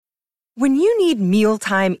When you need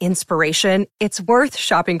mealtime inspiration, it's worth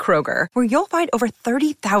shopping Kroger, where you'll find over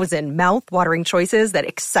 30,000 mouth-watering choices that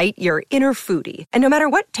excite your inner foodie. And no matter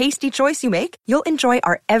what tasty choice you make, you'll enjoy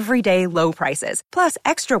our everyday low prices, plus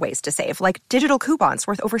extra ways to save, like digital coupons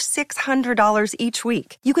worth over $600 each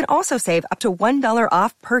week. You can also save up to $1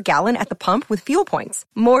 off per gallon at the pump with fuel points.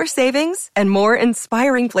 More savings and more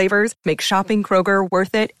inspiring flavors make shopping Kroger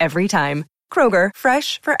worth it every time. Kroger,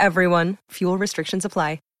 fresh for everyone. Fuel restrictions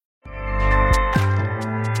apply.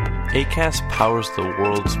 Acast powers the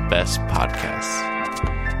world's best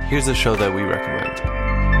podcasts. Here's a show that we recommend.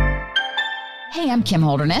 Hey, I'm Kim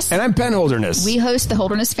Holderness. And I'm Ben Holderness. We host the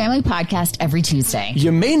Holderness Family Podcast every Tuesday.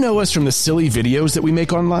 You may know us from the silly videos that we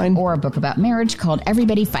make online. Or a book about marriage called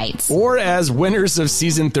Everybody Fights. Or as winners of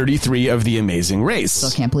season 33 of The Amazing Race.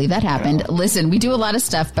 Still can't believe that happened. Yeah. Listen, we do a lot of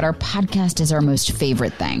stuff, but our podcast is our most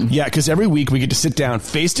favorite thing. Yeah, because every week we get to sit down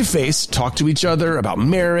face to face, talk to each other about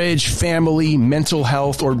marriage, family, mental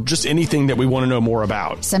health, or just anything that we want to know more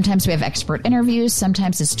about. Sometimes we have expert interviews,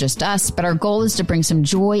 sometimes it's just us, but our goal is to bring some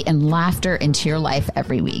joy and laughter into your life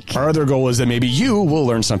every week. Our other goal is that maybe you will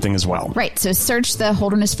learn something as well. Right. So search the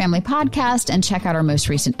Holderness Family Podcast and check out our most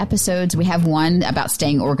recent episodes. We have one about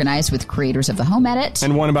staying organized with creators of the Home Edit.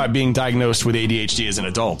 And one about being diagnosed with ADHD as an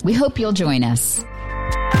adult. We hope you'll join us.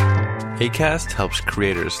 Acast helps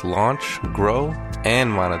creators launch, grow,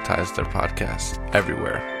 and monetize their podcasts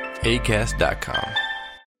everywhere. Acast.com.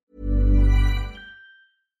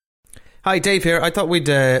 Hi, Dave here. I thought we'd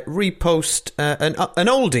repost an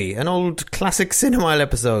old classic Cinemile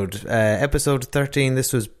episode, episode 13.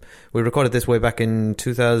 We recorded this way back in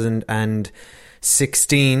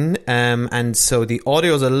 2016, and so the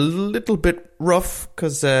audio's a little bit rough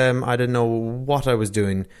because I didn't know what I was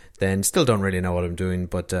doing then. Still don't really know what I'm doing,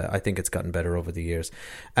 but I think it's gotten better over the years.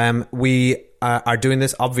 We are doing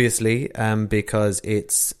this obviously because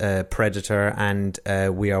it's Predator, and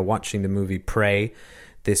we are watching the movie Prey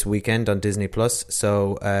this weekend on Disney Plus,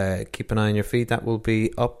 so keep an eye on your feed. That will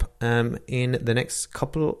be up in the next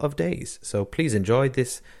couple of days, so please enjoy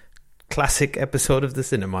this classic episode of the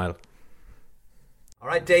Cinemile.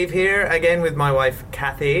 Alright, Dave here again with my wife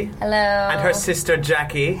Kathy. Hello. And her sister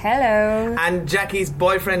Jackie. Hello. And Jackie's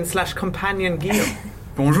boyfriend / companion Guillaume.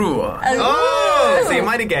 Bonjour. Oh, so you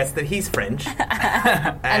might have guessed that he's French.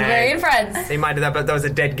 And we're in France. So you might have that was a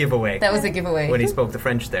dead giveaway. That was a giveaway. When he spoke the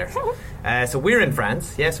French there. So we're in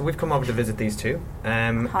France, yeah, so we've come over to visit these two.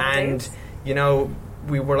 And, you know,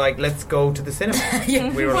 we were like, let's go to the cinema.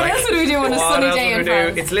 Yeah. We were what else would we do on a sunny day in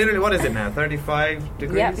France? It's literally, what is it now, 35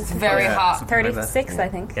 degrees? Yeah, it's very hot. 36, I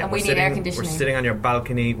think. Yeah, and we need air conditioning. We're sitting on your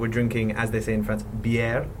balcony, we're drinking, as they say in France,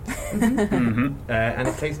 bière. And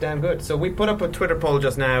it tastes damn good. So we put up a Twitter poll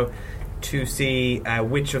just now to see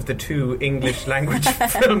which of the two English language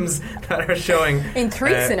films that are showing in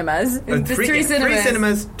three cinemas. Three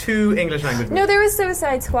cinemas, two English language movies. No, there was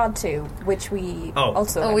Suicide Squad 2, which we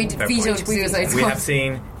we vetoed Suicide Squad. We have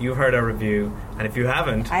seen, you heard our review, and if you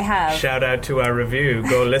haven't, I have. Shout out to our review,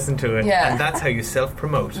 go listen to it, and that's how you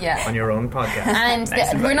self-promote on your own podcast. And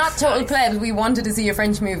we're not total plebs. We wanted to see a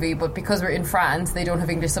French movie, but because we're in France, they don't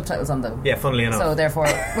have English subtitles on them. Yeah, funnily enough. So therefore,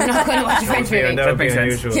 we're not going to watch a French movie. That would be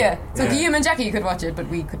unusual. Yeah. So Guillaume and Jackie could watch it, but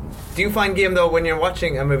we couldn't. Do you find, Guillaume, though, when you're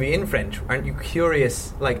watching a movie in French, aren't you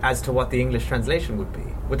curious, like, as to what the English translation would be?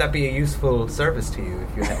 Would that be a useful service to you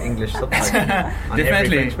if you had English subtitles on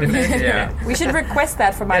Definitely, yeah. We should request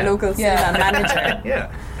that from our local cinema manager.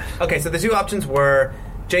 Yeah. Okay, so the two options were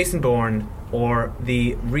Jason Bourne or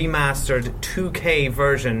the remastered 2K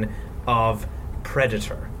version of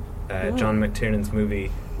Predator, John McTiernan's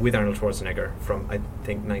movie with Arnold Schwarzenegger from, I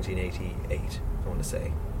think, 1988, I want to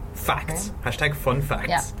say. Facts. Okay. # fun facts.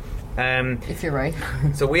 Yeah. If you're right.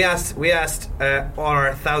 So we asked all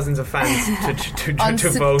our thousands of fans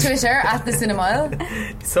to vote. Twitter at the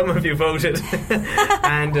Cinemile. Some of you voted,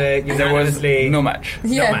 and there was no match.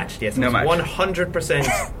 Yeah. No match. Yes,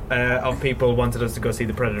 100% of people wanted us to go see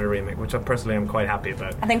the Predator remake, which I personally am quite happy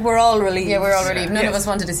about. I think we're all relieved. Yeah, we're all relieved. None of us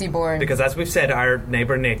wanted to see Bourne because, as we've said, our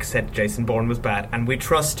neighbour Nick said Jason Bourne was bad, and we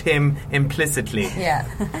trust him implicitly. Yeah.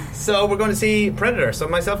 So we're going to see Predator. So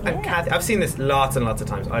myself and Kathy, I've seen this lots and lots of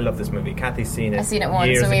times. I love this movie. Kathy's seen it. I've seen it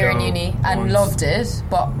once when we were in uni and loved it,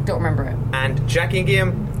 but don't remember it. And Jackie and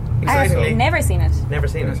Guillaume, excitingly, I've never seen it. Never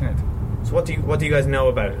seen it. So what do you guys know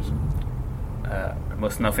about it?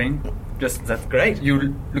 Almost nothing. Just that's great.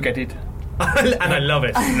 You look at it, and I love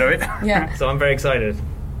it. Love it. Yeah. So I'm very excited.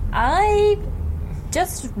 I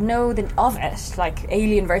just know of it, like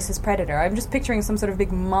Alien versus Predator. I'm just picturing some sort of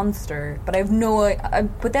big monster, but I have no.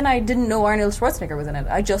 But then I didn't know Arnold Schwarzenegger was in it.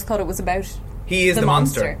 I just thought it was about. He is the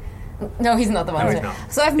monster. No, he's not the one. No, he's not.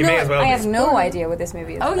 So I have He may as well I be. have no idea what this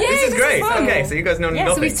movie is. Oh, yeah. This is great. fun. Okay, so you guys know Yeah, so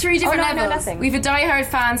nothing. So we've 3 different no, I know levels. nothing. We've a die-hard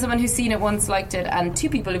fan, someone who's seen it once, liked it, and 2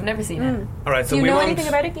 people who've never seen it. All right, so Do you we know won't. anything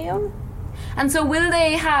about it, Guillaume? And so will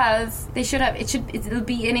they have? It'll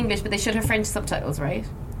be in English, but they should have French subtitles, right?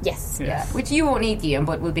 Yes. Yeah, which you won't need, Guillaume,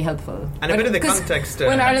 but will be helpful. And a bit of the 'cause context,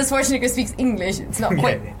 when uh, Arnold Schwarzenegger speaks English, it's not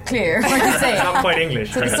quite Yeah. clear what to say. It's not quite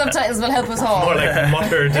English. So the subtitles will help us all. More like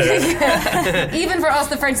muttered. Even for us,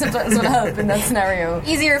 the French subtitles will help in that scenario.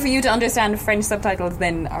 Easier for you to understand French subtitles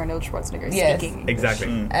than Arnold Schwarzenegger Yes. speaking.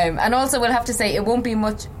 Exactly. And also, we'll have to say it won't be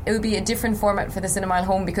much. It will be a different format for the cinema at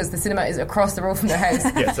home because the cinema is across the road from their house.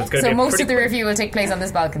 Yeah, so it's going to So be most pretty of the quick. review will take place on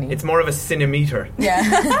this balcony. It's more of a cinemeter.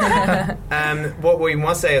 Yeah. What we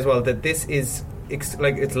must say as well that this is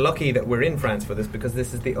it's lucky that we're in France for this because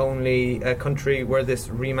this is the only country where this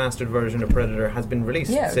remastered version of Predator has been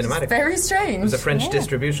released Yeah, which is cinematically. very strange. It was a French Yeah.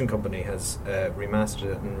 distribution company has remastered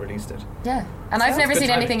it and released it. Yeah, and I've never good seen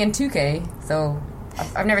timing. anything in 2K, so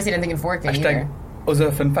I've never seen anything in 4K either. Hashtag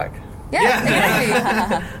other fun fact. Yeah,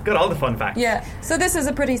 exactly. Got all the fun facts. Yeah, So this is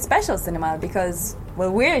a pretty special cinema because,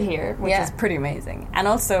 well, we're here, which Yeah. is pretty amazing. And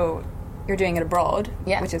also, you're doing it abroad,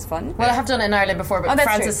 Yeah. which is fun. well, I have done it in Ireland before, but Oh, that's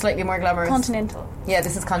France true. is slightly more glamorous. Continental. Yeah,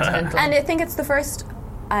 this is continental. And I think it's the first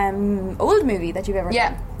old movie that you've ever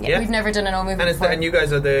yeah. done. Yeah. We've never done an old movie And, before. and you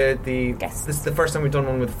guys are the Guests. This is the first time we've done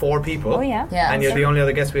one with 4 people. Oh, yeah. Yeah, And you're so- the only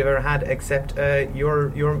other guest we've ever had, except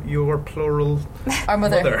your plural Our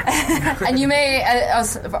mother. mother. And you may,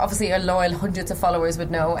 as obviously our loyal hundreds of followers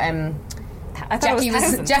would know, I thought it was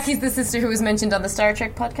thousands. Jackie's the sister who was mentioned on the Star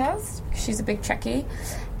Trek podcast. She's a big Trekkie.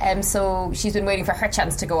 So she's been waiting for her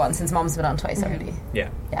chance to go on since Mom's been on twice already. Yeah.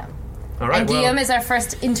 Yeah. All right. And Well, Guillaume is our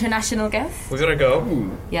first international guest. we better go.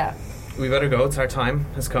 Yeah. We better go. It's our time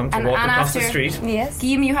has come to And- walk and across the after- street. Yes.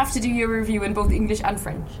 Guillaume, you have to do your review in both English and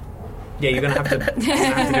French. Yeah, you're gonna have to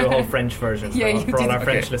do a whole French version Yeah, for, you for all do. our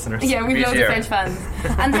French listeners. Yeah, we've loads of Easier. French fans.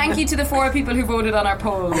 And thank you to the 4 people who voted on our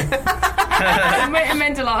poll. It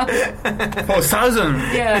meant a lot. 4,000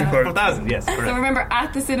 Yeah. people. 4,000, yes, correct. So remember,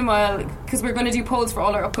 at the cinema, because we're going to do polls for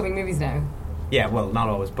all our upcoming movies now. Yeah, well, not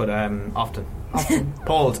always, but often.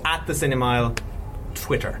 Polls at the Cinemile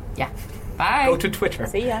Twitter. Yeah. Bye. Go to Twitter.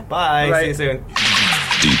 See ya. Bye. Bye. See you soon.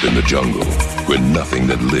 Deep in the jungle, where nothing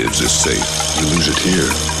that lives is safe. You lose it here,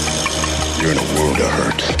 you're in a world of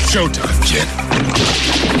hurt. Showtime, kid.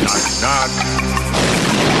 Knock, knock.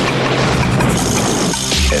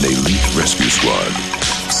 An elite rescue squad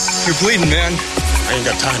You're bleeding, man. I ain't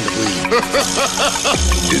got time to bleed.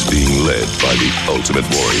 is being led by the ultimate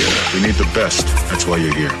warrior. We need the best. That's why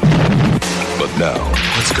you're here. But now,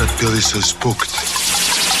 What's got Billy so spooked?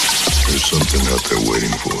 there's something out there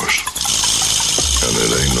waiting for us. And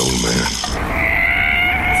it ain't no man.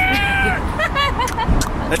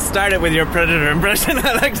 Let's start it with your Predator impression.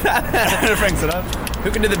 I like that. Thanks a lot.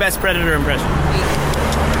 Who can do the best Predator impression?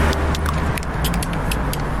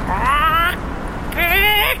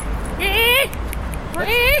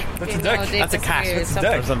 That's a duck. That's a cat. That's a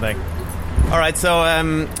duck or something. All right,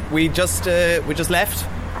 so we just left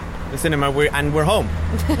the cinema and we're home.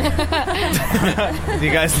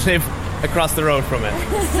 You guys live across the road from it.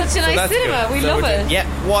 Such a nice That's cinema. good. We So love we're- it. Yeah,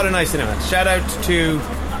 what a nice cinema. Shout out to,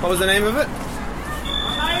 what was the name of it?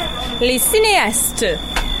 Les Cinéastes.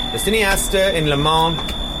 The Cinéaste in Le Mans,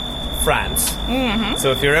 France. Mm-hmm.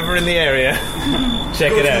 So if you're ever in the area,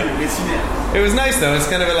 check it out. It was nice though. It's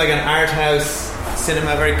kind of like an art house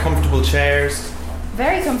cinema, very comfortable chairs.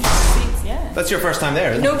 Very comfortable seats, yeah. That's your first time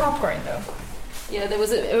there, isn't No it? popcorn, though. Yeah, there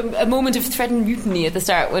was a moment of threatened mutiny at the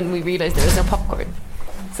start when we realised there was no popcorn.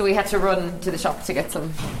 So we had to run to the shop to get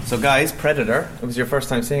some. So guys, Predator, it was your first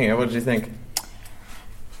time seeing it. What did you think?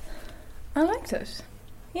 I liked it.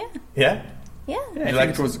 Yeah. Yeah? Yeah. I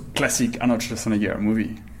think it was classic Arnold Schwarzenegger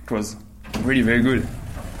movie. It was really very good.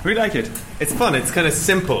 Really like it. It's fun. It's kind of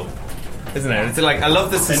simple, isn't it? It's like, I love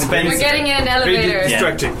the suspense. We're getting in an elevator. Really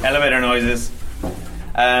distracting. Elevator noises.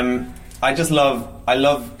 I just love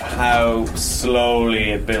how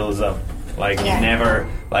slowly it builds up. Like Yeah. you never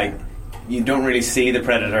you don't really see the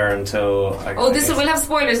Predator until. We'll have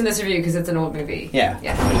spoilers in this review because it's an old movie. Yeah.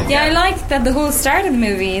 Yeah, I like that the whole start of the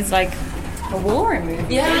movie is like a war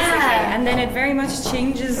movie. Yeah. basically, and then it very much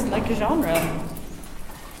changes like a genre.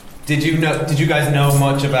 Did you guys know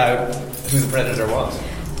much about who the Predator was?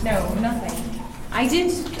 No, nothing. I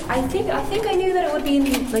think I knew that it would be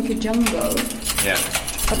in like a jungle, Yeah.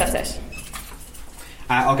 but that's it.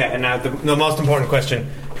 Okay, and now the most important question: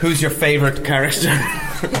 who's your favourite character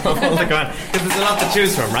of all the Because there's a lot to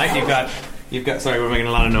choose from, right? You've got. Sorry, we're making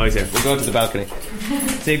a lot of noise here. We'll go to the balcony.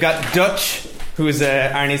 So you've got Dutch, who is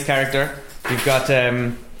Arnie's character. You've got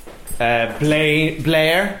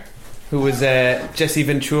Blair, who was Jesse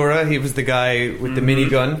Ventura. He was the guy with the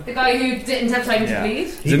minigun. The guy who didn't have time to bleed.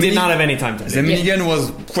 He did not have any time to bleed. The minigun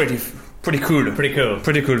was pretty cool. Pretty cool.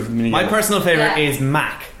 Minigun. My personal favourite is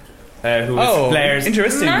Mac. Who was Blair's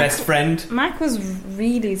best friend. Mac was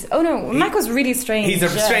really... Mac was really strange. He's a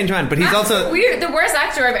strange man, but he's also... weird. The worst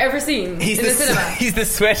actor I've ever seen in the cinema. He's the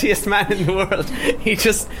sweatiest man in the world. He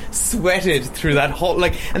just sweated through that whole...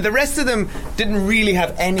 and the rest of them didn't really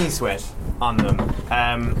have any sweat on them.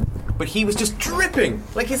 But he was just dripping.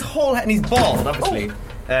 Like his whole head... And he's bald, obviously.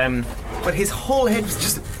 But his whole head was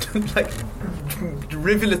just like...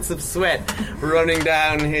 rivulets of sweat running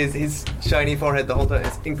down his shiny forehead the whole time.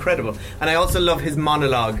 It's incredible. And I also love his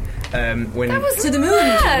monologue when that was to the moon.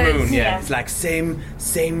 mad. To the moon, yeah. It's like same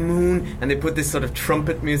moon, and they put this sort of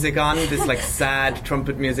trumpet music on, this like sad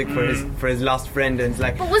trumpet music for his lost friend, and it's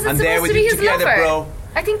like, but was it I'm supposed there with to be you his together, lover? bro.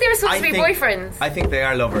 I think they were supposed to be boyfriends. I think they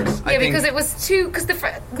are lovers. Yeah, because it was two. Because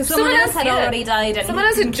someone else had already died. And someone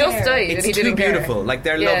else had just died. It's and he too didn't beautiful. Care. Like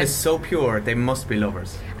their love is so pure. They must be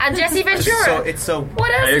lovers. And Jesse Ventura. It's so.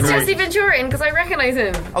 What else is Jesse Ventura in? Because I recognise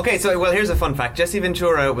him. Okay, so here's a fun fact. Jesse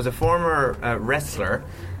Ventura was a former wrestler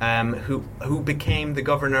who became the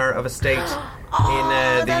governor of a state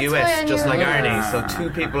in the US, just like Arnie. So two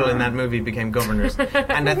people in that movie became governors,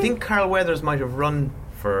 and I think Carl Weathers might have run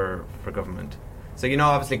for government. So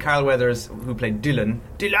obviously Carl Weathers, who played Dylan,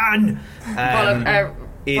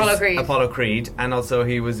 is Apollo Creed, and also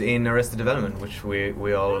he was in Arrested Development, which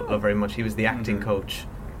we all love very much. He was the acting coach,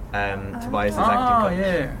 Tobias' acting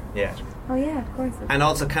coach. Yeah. Oh yeah, of course. And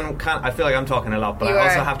also, I feel like I'm talking a lot, but I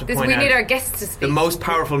also have to point out we need our guests to speak. The most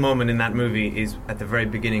powerful moment in that movie is at the very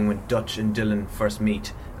beginning when Dutch and Dylan first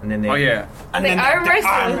meet, and then their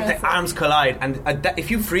arms collide, and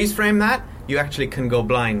if you freeze frame that, you actually can go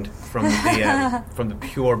blind from the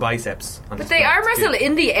pure biceps. But they arm wrestle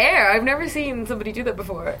in the air. I've never seen somebody do that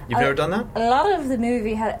before. You've never done that? A lot of the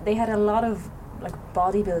movie had a lot of like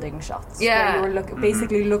bodybuilding shots. Yeah, where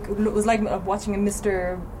you were it was like watching a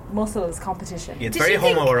Mr. Muscles competition. Yeah, it's very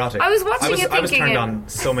homoerotic. I was watching it thinking... I was turned on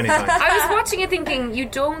so many times. I was watching it thinking, you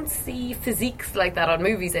don't see physiques like that on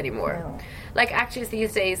movies anymore. No. Like actors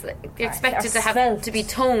these days, they're expected to be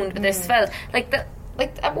toned, but they're svelte. Like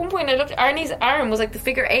at one point I looked, Arnie's arm was like the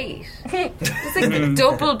figure 8. It was like the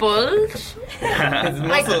double bulge.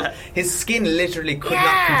 His skin literally could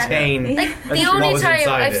not contain. Like the only time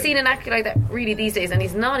I've seen an actor like that really these days, and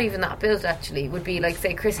he's not even that built actually, would be like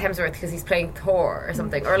say Chris Hemsworth because he's playing Thor or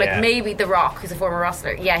something, or like maybe The Rock, who's a former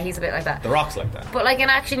wrestler. Yeah, he's a bit like that. The Rock's like that. But like an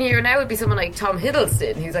action hero now would be someone like Tom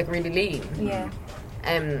Hiddleston, who's like really lean. Yeah.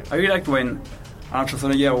 I really liked when Arnold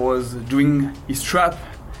Schwarzenegger was doing his trap,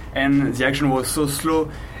 and the action was so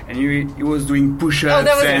slow, and he was doing push-ups. Oh,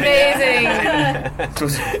 that was amazing! It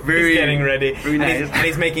was he's getting ready, very nice. And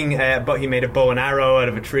he's making. He made a bow and arrow out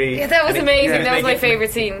of a tree. Yeah, that was amazing. That was my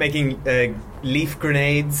favourite scene. Making leaf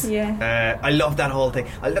grenades. Yeah, I love that whole thing.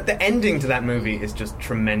 The ending to that movie is just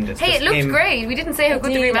tremendous. Hey, it looked great. We didn't say how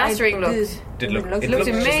good the remastering looked. It looked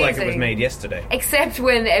amazing. Just like it was made yesterday. Except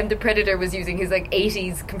when the Predator was using his like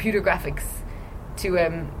 80s computer graphics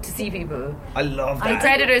to see people. I love that.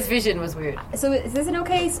 Predator's vision was weird. So is this an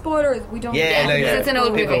okay spoiler? We don't. It's an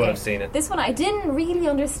old people movie. would have seen it. This one I didn't really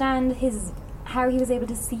understand how he was able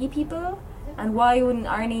to see people. And why wouldn't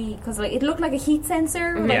Arnie? Because it looked like a heat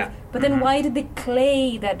sensor. But then why did the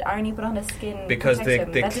clay that Arnie put on his skin? Because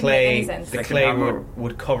the clay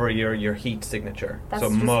would cover your heat signature. That's so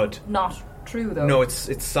just mud. Not true though. No,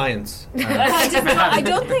 it's science.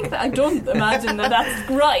 I don't imagine that's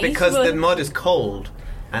right. Because the mud is cold,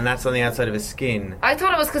 and that's on the outside of his skin. I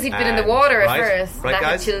thought it was because he'd been in the water at first. Right, that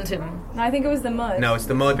guys? had chilled him. No, I think it was the mud. No, it's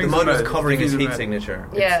the mud. The mud was covering his heat signature.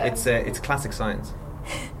 Yeah, it's classic science.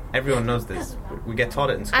 Everyone knows this. We get taught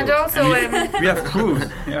it in school. And also, we have clues.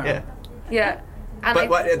 Yeah. And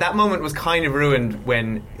but that moment was kind of ruined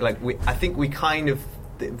when, I think we kind of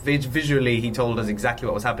visually he told us exactly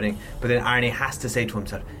what was happening, but then Arnie has to say to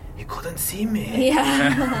himself, "You couldn't see me."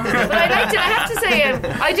 Yeah. But I liked it. I have to say,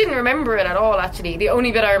 I didn't remember it at all. Actually, the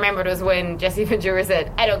only bit I remembered was when Jesse Ventura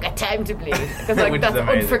said, "I don't got time to bleed," because that's an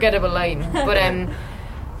unforgettable line. But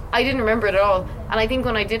I didn't remember it at all. And I think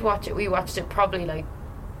when I did watch it, we watched it probably like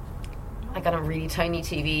on a really tiny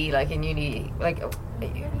TV, like in uni. Like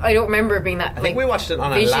I don't remember it being that. I think we watched it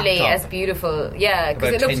on visually a laptop as beautiful. Yeah,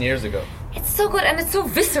 because about 10 years ago. It's so good and it's so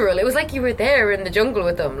visceral. It was like you were there in the jungle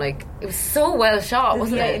with them. Like it was so well shot,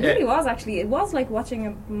 wasn't it? It really was actually. It was like watching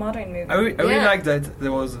a modern movie. I really liked that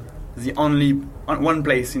there was the only one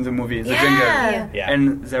place in the movie, the jungle,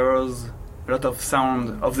 and there was a lot of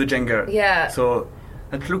sound of the jungle. Yeah. So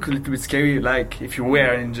that looked a little bit scary, like if you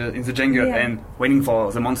were in the jungle and waiting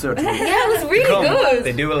for the monster to yeah, it was really good.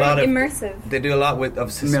 They do a lot of immersive. They do a lot of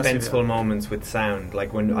suspenseful moments with sound.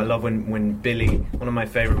 Like I love when Billy. One of my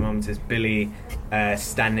favorite moments is Billy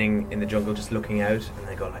standing in the jungle, just looking out, and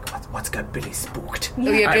they go like, "What's got Billy spooked?" Oh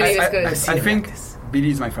yeah, Billy was good. I think Billy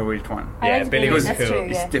is my favorite one. Yeah, Billy was cool. True,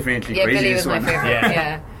 It's definitely crazy. Billy was my one. favorite.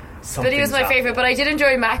 Yeah. Billy was my favourite, but I did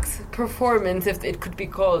enjoy Mac's performance, if it could be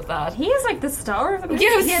called that. He is like the star of the movie.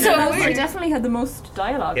 Yeah, it was so weird. He definitely had the most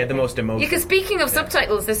dialogue. Yeah, the most emotion. Because speaking of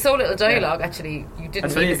subtitles, there's so little dialogue. Actually, you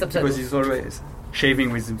didn't need the subtitles because he's always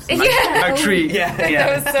shaving with him. Yeah. tree. Yeah.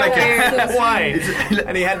 That was so weird. Why?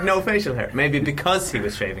 And he had no facial hair. Maybe because he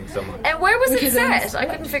was shaving someone. And where was it set? I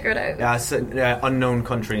couldn't figure it out. Yeah, it's an unknown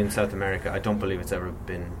country in South America. I don't believe it's ever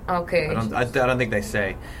been. Okay. I don't think they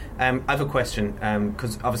say. I have a question,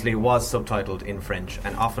 because obviously it was subtitled in French,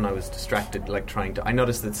 and often I was distracted, like trying to. I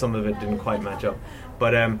noticed that some of it didn't quite match up.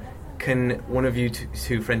 But can one of you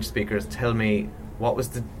two French speakers tell me what was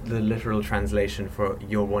the literal translation for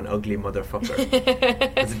 "You're one ugly motherfucker"?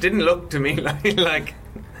 Because it didn't look to me like.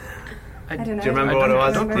 I don't know. Do you remember what it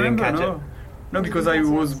was? I don't You didn't remember, catch no. it. No, because I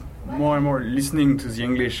was more and more listening to the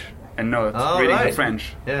English and not reading the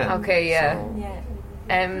French. Yeah. Okay, yeah. So, yeah.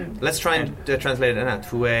 Let's try and translate it now.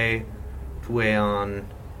 Tu es on.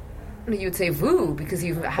 You would say "vous" because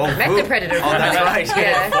you haven't met vous. the predator. Oh, that's right.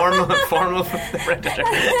 Yeah. Formal for the predator.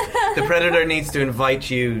 The predator needs to invite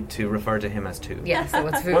you to refer to him as tu. Yeah, so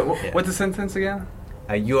what's "vous"? What's the sentence again?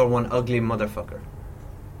 You are one ugly motherfucker.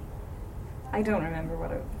 I don't remember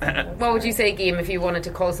what it was. What would you say, Guillaume, if you wanted to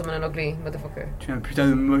call someone an ugly motherfucker? Tu es un putain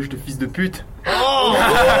de moche de fils de pute.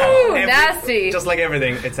 Oh, nasty. Just like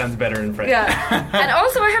everything, it sounds better in French. Yeah. And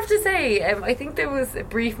also, I have to say, I think there was a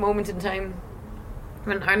brief moment in time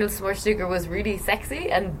when Arnold Schwarzenegger was really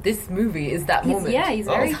sexy, and this movie is that moment. Yeah, he's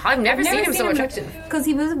very. I've never seen him so attractive. Because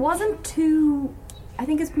he wasn't too. I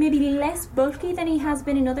think it's maybe less bulky than he has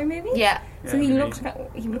been in other movies. Yeah. So he looked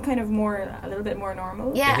kind of a little bit more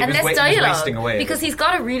normal. Yeah, he and was less wasting away dialogue. Because he's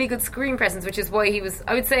got a really good screen presence, which is why he was,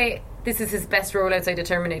 I would say, this is his best role outside of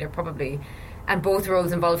Terminator, probably. And both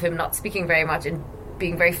roles involve him not speaking very much and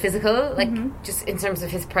being very physical, like, just in terms of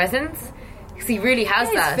his presence. Because he really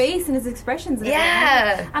has that. His face and his expressions. And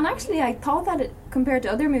yeah. And actually, I thought that compared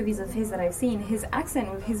to other movies of his that I've seen, his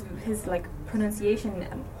accent, his like pronunciation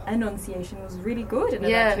and enunciation was really good. And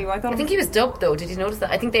actually, I think he was dubbed though. Did you notice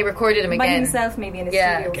that? I think they recorded him by again himself, maybe in his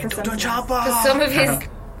studio. Get for to the chopper. Because some of his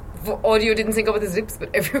audio didn't sync up with his lips,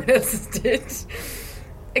 but everyone else's did.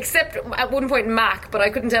 Except at one point Mac, but I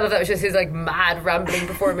couldn't tell if that was just his like mad rambling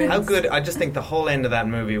performance. How good! I just think the whole end of that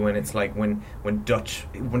movie when it's like when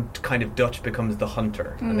kind of Dutch becomes the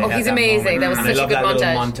hunter. And oh, he's amazing! That was such a good montage. montage.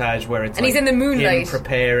 Little montage where it's and he's in the moonlight, him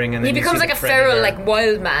preparing, and then he becomes like a feral, like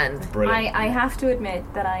wild man. Brilliant. I have to admit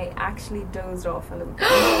that I actually dozed off a little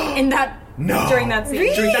bit in that during that scene.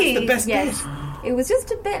 Really? That's the best Yes. bit. It was just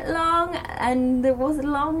a bit long, and there was a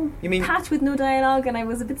long patch with no dialogue, and I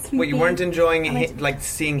was a bit sleepy. Well, you weren't enjoying like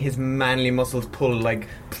seeing his manly muscles pull like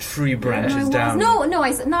tree branches down. No,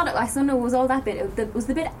 I saw no. It was all that bit. It was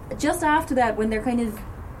the bit just after that when they're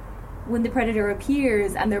when the predator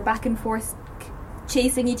appears and they're back and forth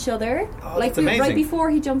chasing each other. Oh, like that's amazing. right before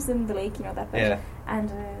he jumps in the lake, that bit. Yeah. And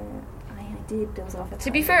I did doze off. To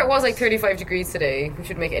be fair, it was like 35 degrees today, which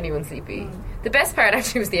would make anyone sleepy. The best part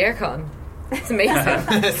actually was the aircon. It's amazing.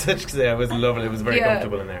 It was lovely. It was very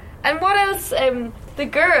comfortable in there. And what else? The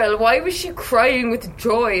girl, why was she crying with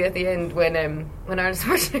joy at the end when Arnold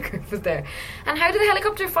Schwarzenegger was there? And how did the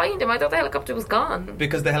helicopter find him? I thought the helicopter was gone.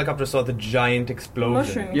 Because the helicopter saw the giant explosion.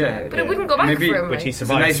 Mushroom. Yeah. But it wouldn't go back for him. But he right?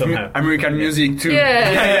 survived nice somehow. American music too.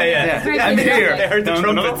 Yeah. And here They heard the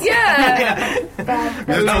trumpets. Yeah.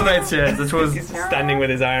 the trumpets. Yeah, that was. He's standing with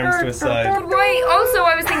his arms to his side. But why? Also,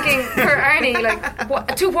 I was thinking for Arnie,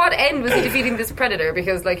 like, to what end was he defeating this predator?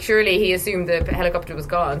 Because, like, surely he assumed the helicopter was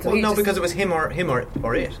gone. So Well, he no, just, because it was him or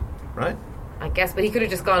it, right? I guess, but he could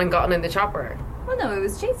have just gone and gotten in the chopper. Well, no, it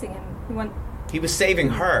was chasing him. He was saving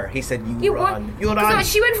her. He said, "You run, you So run."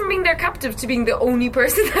 she went from being their captive to being the only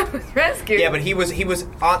person that was rescued. Yeah, but he was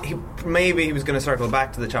maybe he was going to circle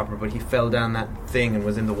back to the chopper, but he fell down that thing and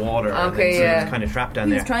was in the water. Okay, so yeah. he was kind of trapped down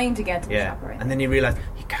He there. was trying to get to the chopper. Right? And then he realized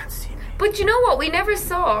he can't see me. But you know what? We never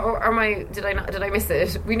saw, or did I miss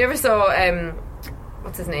it? We never saw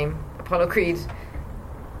what's his name? Apollo Creed.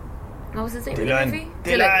 What was his name? Dylan. In the movie?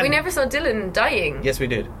 Dylan. We never saw Dylan dying. Yes, we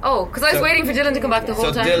did. Oh, because I was waiting for Dylan to come back the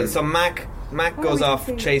whole time. So Mac goes off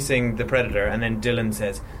chasing the predator, and then Dylan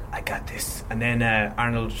says, "I got this." And then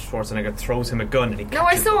Arnold Schwarzenegger throws him a gun, and he No,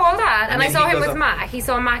 I catches saw all that, and I then saw he him goes with up- Mac. He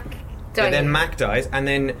saw Mac And then Mac dies, and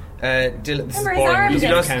then Dylan. This is Remember his boring. arm He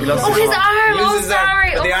gets- lost- his arm! he loses his arm,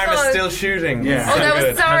 sorry! but the Oh, arm is God. still shooting. Yeah. Oh, that was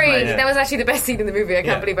good. sorry. Yeah. That was actually the best scene in the movie. I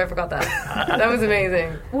can't believe I forgot that. That was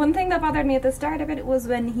amazing. One thing that bothered me at the start of it was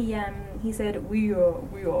when he said, "We are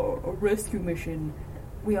a rescue mission.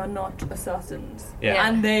 We are not assassins." Yeah.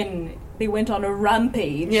 And then they went on a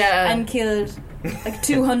rampage and killed like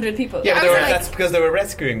 200 people. Yeah, but I was like- that's because they were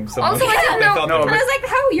rescuing someone. Also, I didn't They know- thought No, they And were- I was like,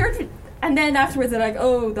 "How you're?" And then afterwards, they're like,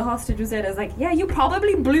 "Oh, the hostage was dead." I was like, "Yeah, you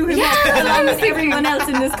probably blew him up along with everyone else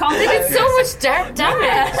in this compound." They did so much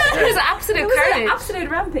damage. It was absolute It was carnage. an absolute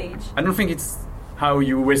rampage. I don't think it's how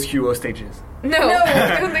you rescue hostages. No,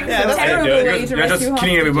 I don't think Yeah, so. that's Terrible good. way You're to just rescue killing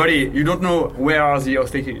hostages. everybody. You don't know where are the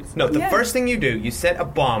hostages. No, the Yeah. first thing you do, you set a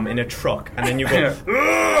bomb in a truck, and then you go, Yeah.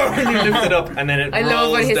 "Ugh," and you lift it up, and then it I rolls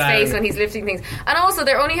love on his down. face when he's lifting things. And also,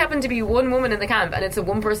 there only happened to be one woman in the camp, and it's the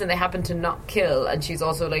one person they happen to not kill, and she's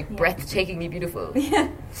also like breathtakingly beautiful. Yeah.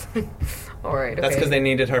 All right, okay. That's because they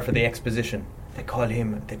needed her for the exposition. They call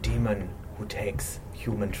him the demon who takes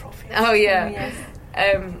human trophies. Oh yeah. Oh, yes.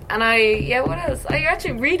 What else? I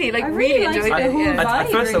actually really I really liked enjoyed the it. whole Yeah. vibe. At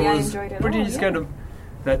first, really, I I was enjoyed it pretty all, yeah. scared of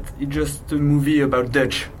that it's just a movie about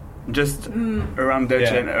Dutch. Just around Dutch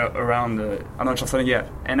Yeah. and around Arnold Schwarzenegger.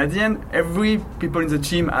 And at the end, every people in the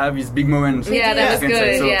team have these big moments. Yeah, that was Inside,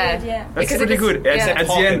 good. so Yeah. Yeah. That's Because pretty it was- good. yeah. At the end,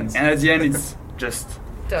 Hawkins. and at the end, it's just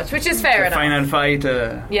Dutch, which is fair the enough. final fight.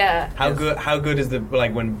 Yeah. How good is the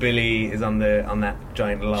when Billy is on that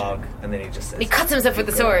giant log and then he just says, He cuts himself with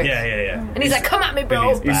the sword. yeah. And he's like, "Come at me, bro."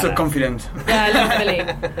 Billy's He's so badass. confident. Yeah, I love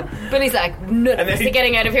Billy. Billy's like, "None And of then us he- are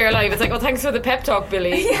getting out of here alive." It's like, "Oh, thanks for the pep talk,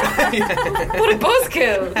 Billy." What a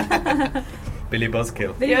buzzkill. Billy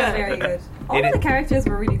Buzzkill. Billy was very good. All of the characters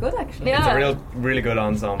were really good, actually. Yeah. It's a really good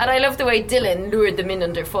ensemble. And I love the way Dylan lured them in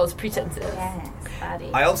under false pretenses. Yes,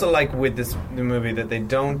 baddie. I also like with the movie that they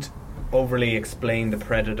don't overly explain the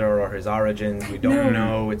Predator or his origins. We don't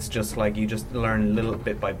know. It's just like you just learn little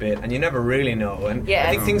bit by bit, and you never really know. And Yeah,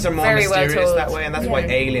 I think things are more very well mysterious told. that way, and that's why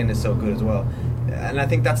Alien is so good as well. And I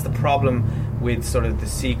think that's the problem with sort of the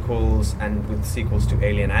sequels and with sequels to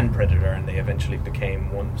Alien and Predator, and they eventually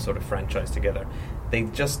became one sort of franchise together. They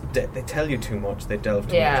just they tell you too much. They delve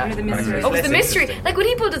too Yeah. much. The mystery. It's Oh, it was less the mystery. interesting. Like when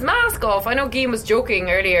he pulled his mask off, I know Guillaume was joking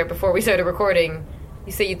earlier before we started recording.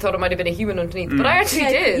 You say you thought it might have been a human underneath, but I actually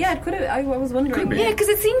did. Yeah, it could have. I was wondering. Could be. Yeah, because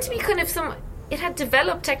it seemed to be kind of it had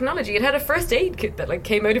developed technology. It had a first aid kit that like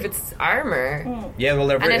came out of its armor. Yeah, well,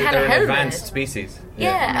 they're And it had a an helmet. advanced species.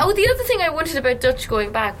 Yeah. Oh, the other thing I wondered about Dutch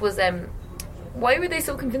going back was why were they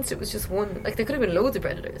so convinced it was just one? Like there could have been loads of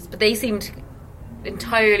predators, but they seemed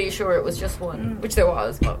entirely sure it was just one, which there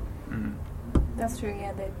was. But That's true.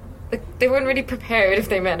 Yeah, they weren't really prepared if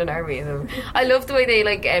they met an army of them. I love the way they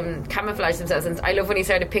camouflage themselves, and I love when he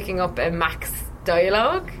started picking up Mac's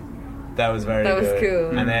dialogue. That was very That was good.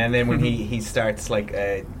 cool. And then when he starts like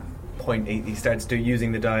he starts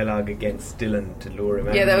using the dialogue against Dylan to lure him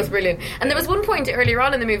out. Yeah, that was brilliant. And there was one point earlier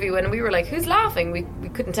on in the movie when we were like, "Who's laughing?" We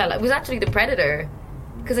couldn't tell. It was actually the Predator.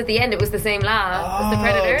 Because at the end it was the same laugh as the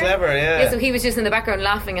Predator. Clever, yeah. So he was just in the background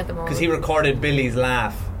laughing at the moment. Because he recorded Billy's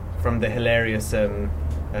laugh from the hilarious joke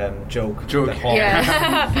that Hawkins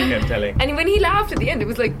Yeah. kept telling. And when he laughed at the end, it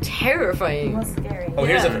was like terrifying. it was scary. Oh,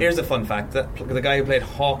 Yeah. here's a fun fact. That the guy who played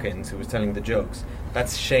Hawkins, who was telling the jokes,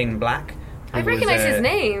 that's Shane Black. who I recognise his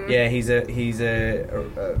name. Yeah, he's a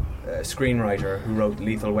screenwriter who wrote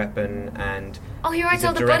Lethal Weapon and. Oh, he writes he's a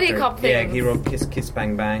all the buddy director. cop Yeah, things. he wrote Kiss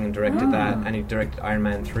Bang Bang and directed that, and he directed Iron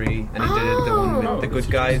Man 3, and he did the one with the Good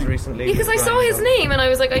Guys recently. Because I with saw Ryan his Gosling. name and I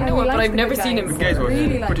was like, I know I it, but liked I've The never Good seen him Guys. before. Guys were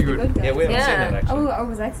Really liked pretty The good. Guys. Yeah, we haven't Yeah. seen it actually. Oh, it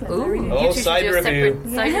was excellent. I Ooh, really, Oh, you two should side do a review.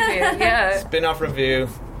 separate side review. Yeah. Spin-off review.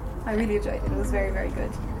 I really enjoyed it. It was very, very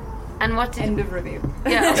good. And what did End of review.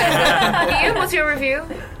 Yeah. Ian, what's your review?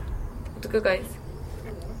 The Good Guys.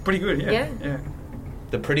 Pretty good, Yeah? yeah.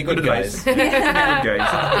 The Pretty Good Good Guys. Good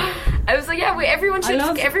guys. I was like, yeah, everyone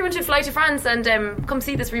should fly to France and come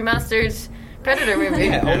see this remastered Predator movie.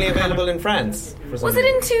 Yeah, only available in France. For some Was it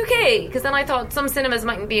reason. in 2K? Because then I thought some cinemas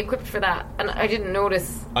mightn't be equipped for that, and I didn't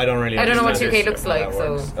notice. I don't really. I don't know what understand 2K it, looks how like, that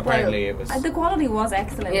so- works. Apparently, it was. The quality was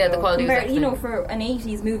excellent. Yeah, the though. quality was Compared- excellent. You know, for an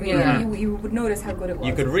 80s movie, Yeah. you would notice how good it was.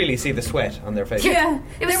 You could really see the sweat on their face. Yeah.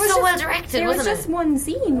 It was There so just- well directed, There was wasn't just it? one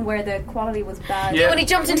scene where the quality was bad. Yeah. When he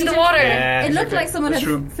jumped into the When he water. Yeah. It looked like someone That's had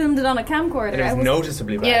true. filmed it on a camcorder. And it I was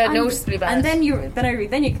noticeably bad. Yeah, and- noticeably bad. And then you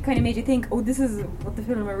kind of made you think, oh, this is what the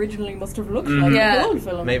film originally must have looked like. Yeah. The old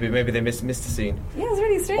film. Maybe they missed a scene. Yeah, it's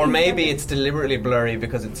really strange. Or maybe it's deliberately blurry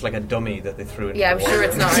because it's like a dummy that they threw in. Yeah, I'm sure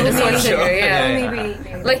it's not.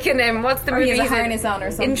 Maybe. Like in what's the movie? He has a harness on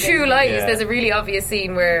or something. In True Lies, there's a really obvious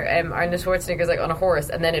scene where Arnold Schwarzenegger's like on a horse,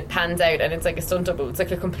 and then it pans out, and it's like a stunt double. It's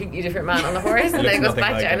like a completely different man on the horse, and then it goes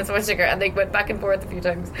back to Arnold Schwarzenegger, and they went back and forth a few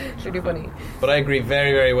times. It's really funny. But I agree,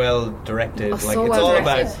 very, very well directed. Like so it's well all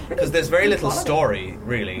directed. about because there's very little story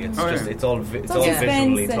really. It's just it's all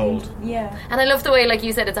visually told. Yeah, and I love the way, like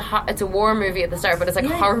you said, it's a war movie at the start, but it's like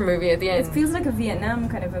a horror movie at the end. It feels like a Vietnam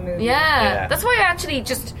kind of a movie. Yeah. That's why I actually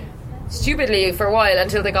just stupidly for a while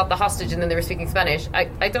until they got the hostage and then they were speaking Spanish.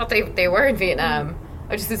 I thought they were in Vietnam.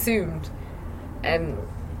 I just assumed.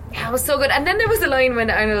 Yeah, it was so good. And then there was a line when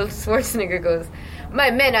Arnold Schwarzenegger goes,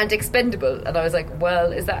 "My men aren't expendable," and I was like,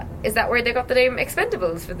 well, is that where they got the name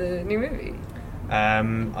Expendables for the new movie?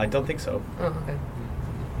 I don't think so. Oh, okay.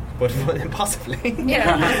 But possibly.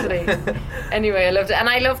 Yeah, possibly. Anyway, I loved it. And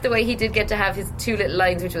I loved the way he did get to have his two little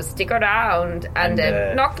lines, which was stick around and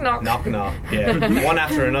knock knock. Knock knock, yeah. One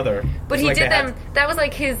after another. But he did them, that was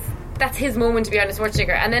like that's his moment to be Arnold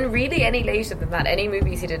Schwarzenegger. And then really any later than that, any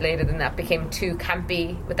movies he did later than that became too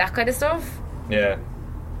campy with that kind of stuff. Yeah.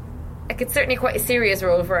 Like it's certainly quite a serious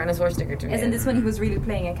role for Arnold Schwarzenegger to be. Isn't this when he was really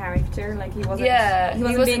playing a character? Like he wasn't. Yeah, he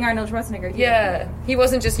wasn't being Arnold Schwarzenegger. He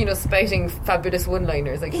wasn't just spouting fabulous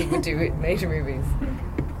one-liners like he would do in later movies.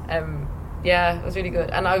 Yeah, it was really good,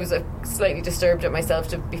 and I was slightly disturbed at myself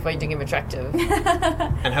to be finding him attractive.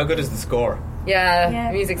 And how good is the score? Yeah,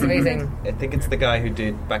 the music's amazing. I think it's the guy who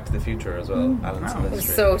did Back to the Future as well, Alan Silvestri. It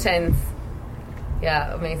was so tense.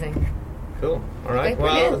 Yeah, amazing. Cool. All right. Okay,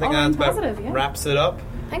 well, I think that about wraps it up.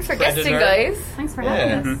 Thanks for guesting, guys. Thanks for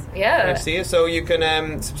having us. Yeah. Great to see you. So you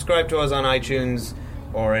can subscribe to us on iTunes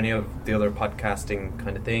or any of the other podcasting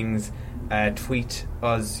kind of things. Tweet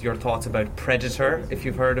us your thoughts about Predator, if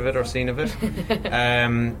you've heard of it or seen of it,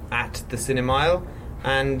 at the Cinemile.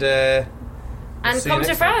 And come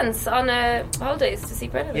to France on holidays to see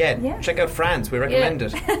Predator. Yeah, check out France. We recommend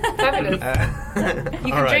it. Fabulous.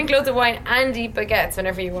 You can drink loads of wine and eat baguettes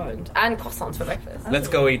whenever you want. And croissants for breakfast. Let's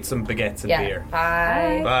go eat some baguettes and beer.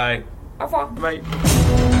 Bye. Bye. Au revoir. Bye.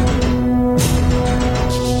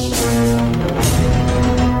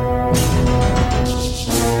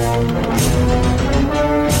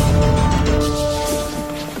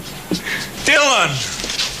 Dylan!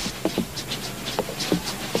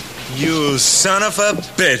 You son of a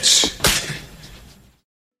bitch.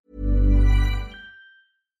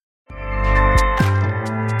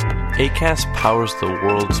 Acast powers the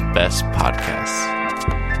world's best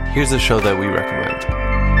podcasts. Here's a show that we recommend.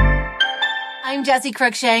 I'm Jessie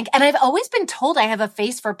Cruikshank, and I've always been told I have a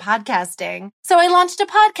face for podcasting. So I launched a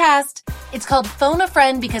podcast. It's called Phone a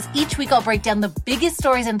Friend because each week I'll break down the biggest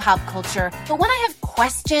stories in pop culture. But when I have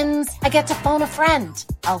questions, I get to phone a friend.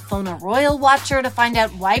 I'll phone a royal watcher to find out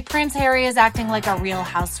why Prince Harry is acting like a real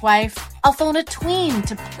housewife. I'll phone a tween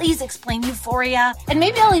to please explain Euphoria. And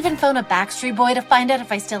maybe I'll even phone a Backstreet Boy to find out if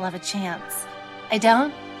I still have a chance. I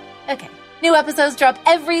don't? Okay. New episodes drop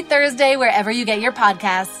every Thursday wherever you get your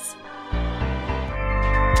podcasts.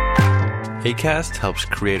 Acast helps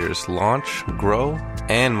creators launch, grow,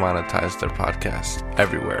 and monetize their podcasts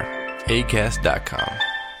everywhere. Acast.com.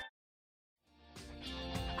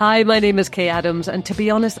 Hi, my name is Kay Adams, and to be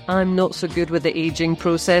honest, I'm not so good with the ageing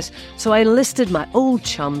process, so I enlisted my old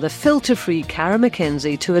chum, the filter-free Cara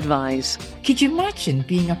McKenzie, to advise. Could you imagine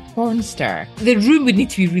being a porn star? The room would need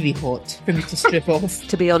to be really hot for me to strip off.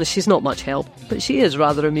 To be honest, she's not much help, but she is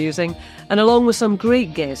rather amusing. And along with some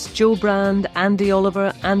great guests, Joe Brand, Andy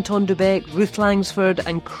Oliver, Anton Dubeck, Ruth Langsford,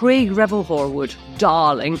 and Craig Revel-Horwood,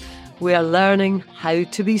 darling, we are learning how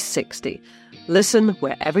to be 60. Listen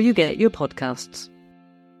wherever you get your podcasts.